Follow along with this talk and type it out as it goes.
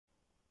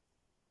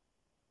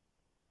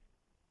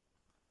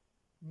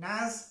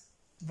NAS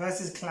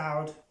versus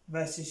cloud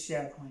versus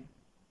SharePoint.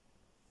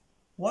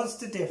 What's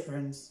the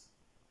difference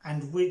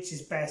and which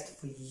is best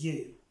for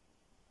you?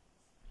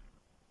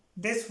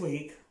 This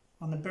week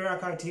on the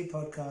Birak IT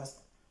podcast,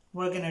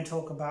 we're going to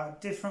talk about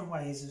different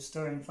ways of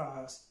storing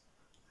files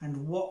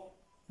and what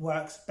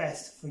works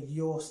best for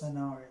your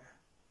scenario.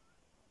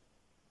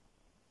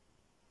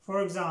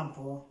 For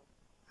example,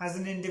 as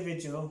an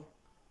individual,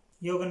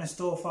 you're going to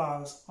store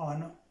files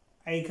on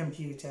a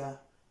computer,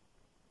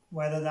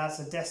 whether that's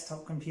a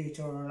desktop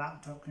computer or a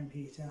laptop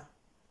computer,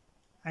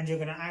 and you're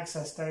going to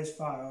access those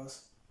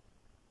files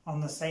on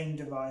the same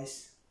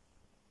device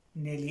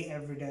nearly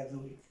every day of the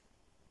week.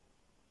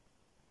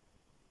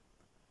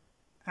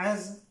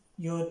 As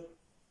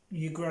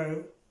you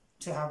grow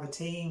to have a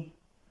team,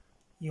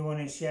 you want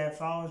to share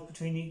files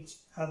between each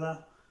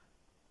other.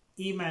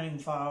 Emailing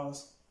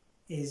files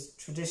is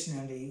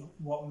traditionally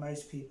what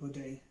most people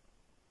do,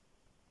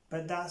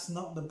 but that's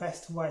not the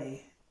best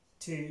way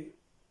to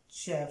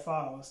share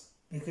files,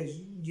 because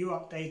you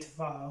update a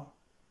file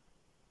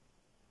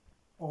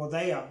or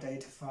they update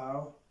a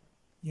file,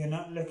 you're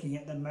not looking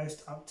at the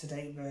most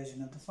up-to-date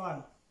version of the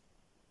file.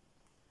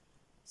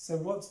 So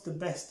what's the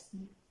best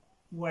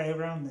way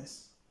around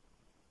this?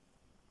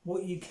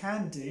 What you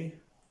can do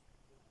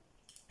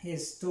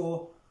is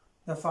store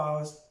the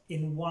files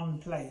in one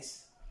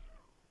place.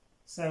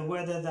 So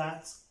whether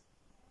that's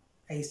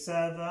a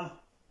server,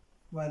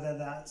 whether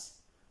that's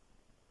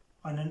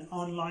on an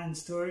online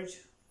storage,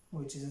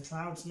 which is a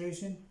cloud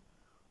solution,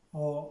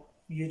 or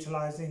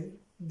utilizing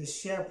the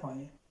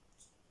SharePoint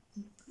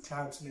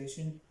cloud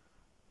solution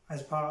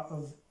as part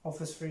of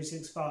Office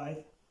 365,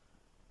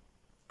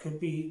 could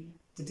be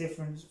the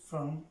difference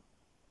from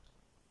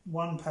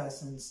one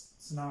person's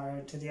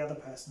scenario to the other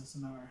person's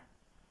scenario.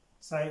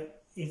 So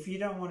if you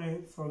don't want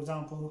to, for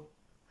example,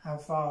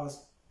 have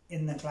files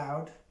in the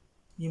cloud,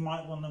 you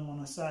might want them on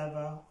a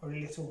server or a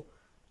little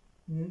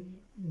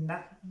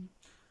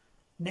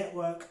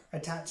network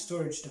attached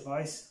storage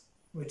device,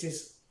 which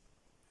is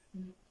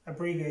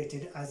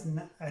abbreviated as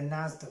a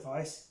NAS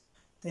device.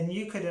 Then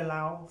you could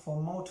allow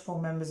for multiple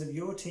members of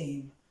your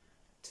team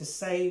to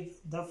save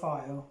the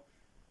file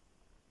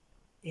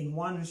in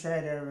one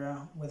shared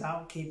area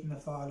without keeping the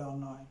file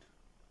online.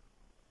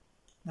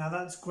 Now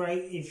that's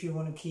great if you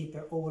want to keep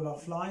it all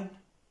offline,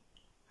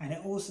 and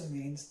it also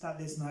means that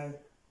there's no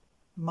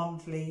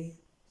monthly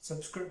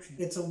subscription.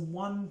 It's a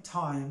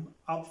one-time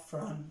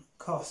upfront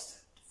cost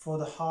for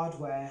the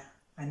hardware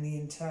and the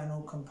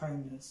internal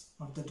components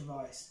of the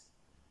device.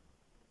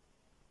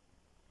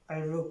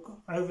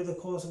 Over the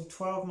course of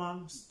 12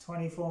 months,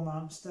 24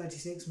 months,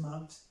 36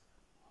 months,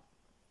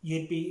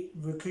 you'd be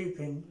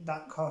recouping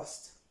that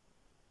cost.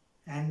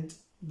 And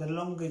the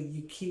longer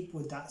you keep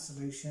with that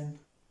solution,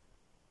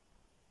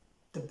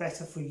 the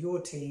better for your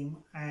team,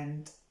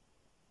 and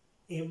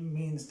it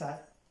means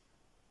that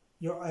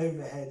your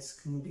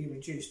overheads can be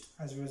reduced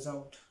as a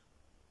result.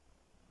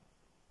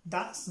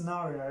 That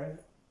scenario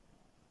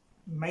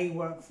may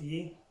work for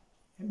you,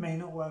 it may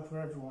not work for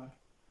everyone.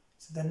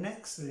 So the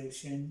next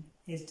solution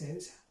is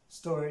to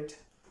store it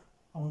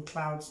on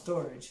cloud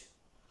storage,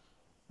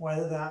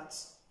 whether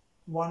that's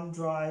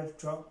OneDrive,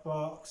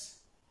 Dropbox,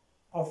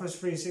 Office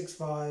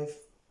 365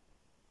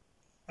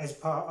 as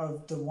part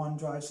of the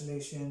OneDrive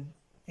solution.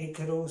 It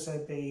could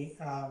also be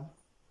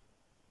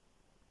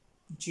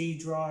G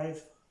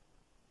Drive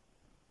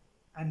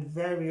and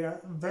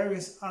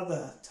various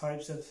other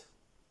types of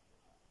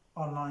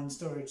online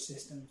storage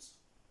systems.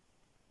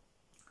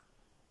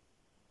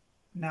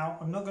 Now,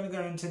 I'm not going to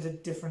go into the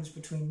difference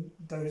between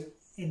those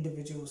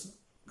individual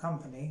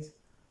companies,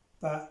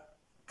 but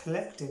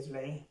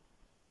collectively,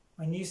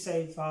 when you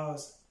save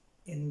files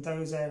in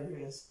those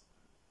areas,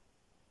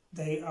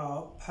 they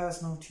are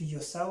personal to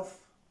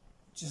yourself,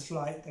 just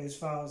like those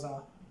files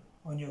are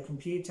on your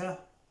computer.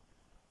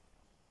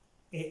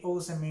 It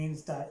also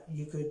means that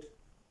you could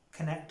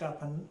connect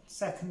up a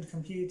second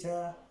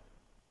computer,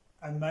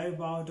 a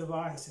mobile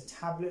device, a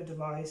tablet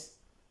device,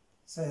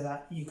 so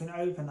that you can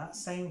open that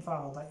same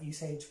file that you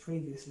saved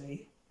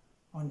previously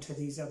onto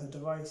these other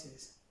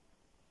devices.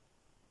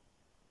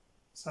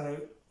 So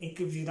it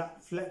gives you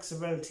that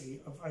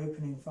flexibility of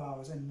opening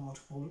files in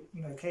multiple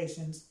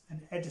locations and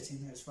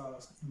editing those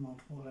files in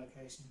multiple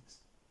locations.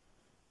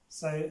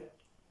 So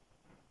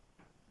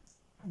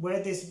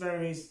where this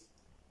varies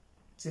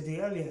to the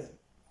earlier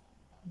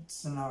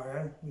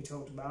scenario we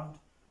talked about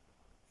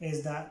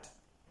is that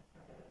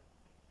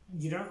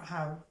you don't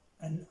have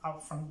an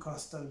upfront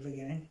cost at the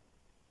beginning,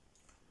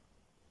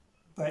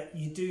 but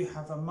you do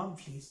have a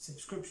monthly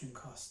subscription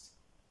cost.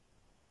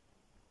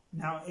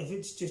 Now, if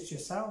it's just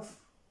yourself,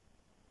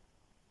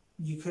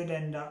 you could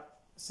end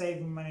up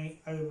saving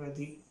money over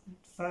the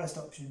first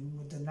option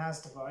with the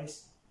NAS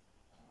device,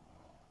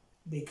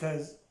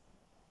 because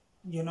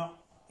you're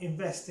not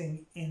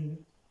investing in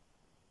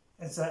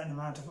a certain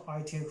amount of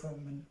IT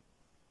equipment,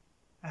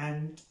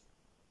 and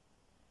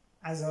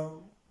as an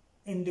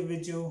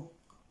individual,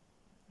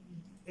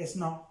 it's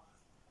not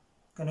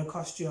going to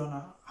cost you on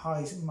a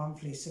high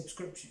monthly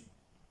subscription.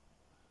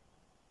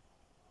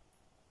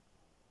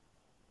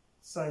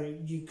 So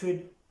you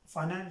could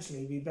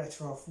financially be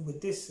better off with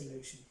this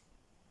solution.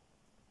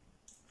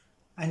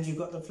 And you've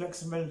got the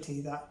flexibility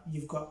that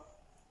you've got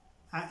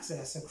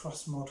access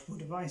across multiple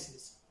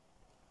devices.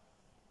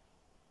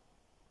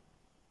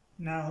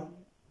 Now,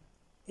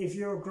 if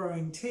you're a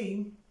growing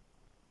team,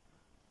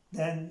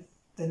 then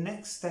the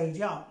next stage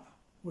up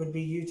would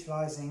be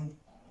utilizing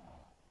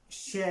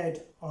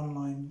shared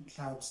online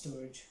cloud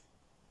storage.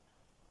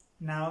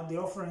 Now, the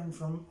offering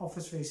from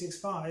Office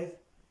 365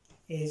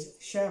 is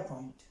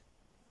SharePoint.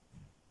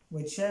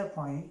 With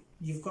SharePoint,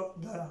 you've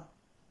got the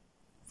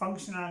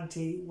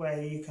functionality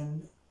where you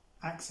can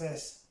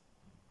access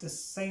the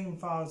same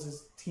files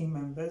as team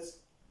members.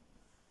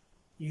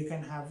 You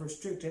can have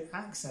restricted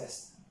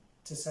access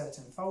to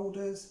certain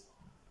folders,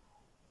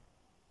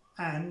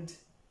 and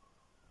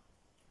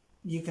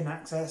you can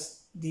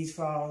access these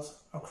files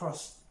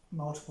across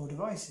multiple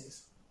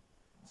devices.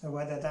 So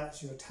whether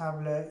that's your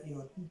tablet,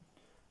 your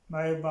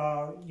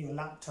mobile, your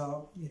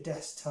laptop, your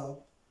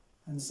desktop,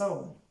 and so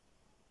on.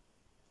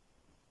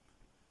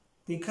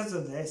 Because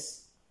of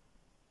this,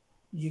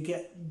 you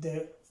get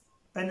the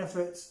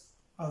benefits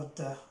of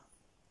the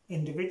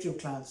individual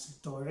cloud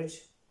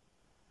storage,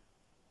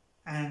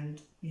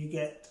 and you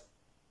get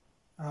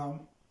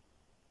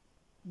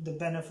the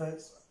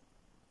benefits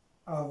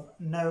of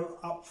no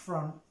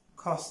upfront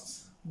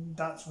costs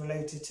that's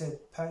related to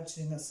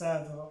purchasing a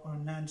server or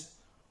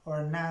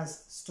a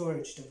NAS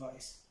storage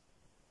device.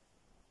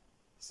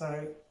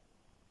 So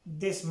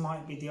this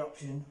might be the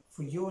option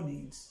for your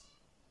needs.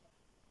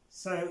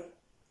 So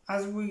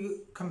as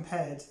we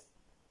compared,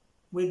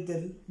 with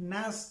the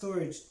NAS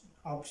storage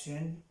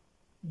option,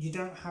 you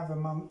don't have a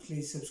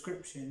monthly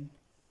subscription,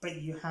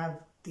 but you have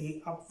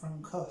the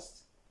upfront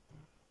cost.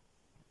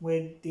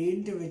 With the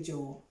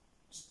individual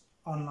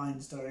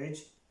online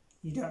storage,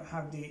 you don't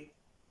have the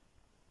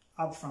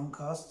upfront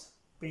cost,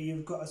 but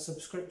you've got a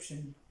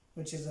subscription,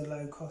 which is a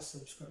low cost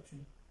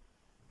subscription.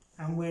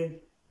 And with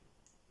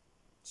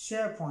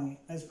SharePoint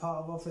as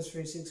part of Office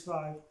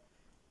 365,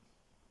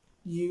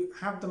 you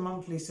have the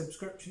monthly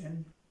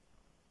subscription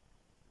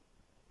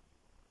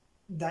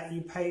that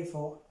you pay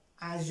for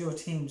as your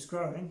team's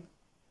growing,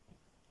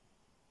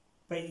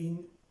 but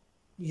you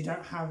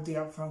don't have the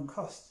upfront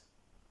cost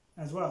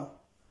as well.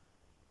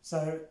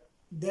 So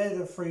they're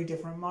the three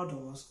different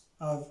models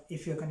of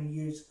if you're going to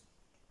use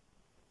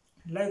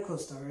local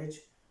storage,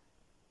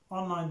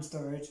 online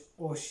storage,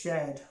 or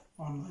shared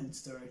online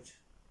storage.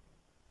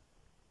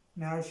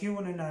 Now, if you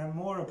want to know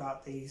more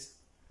about these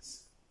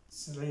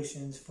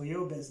solutions for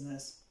your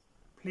business,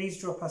 please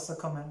drop us a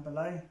comment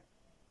below.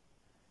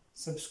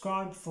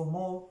 Subscribe for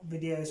more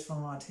videos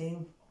from our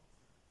team.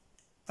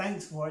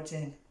 Thanks for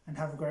watching and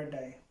have a great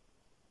day.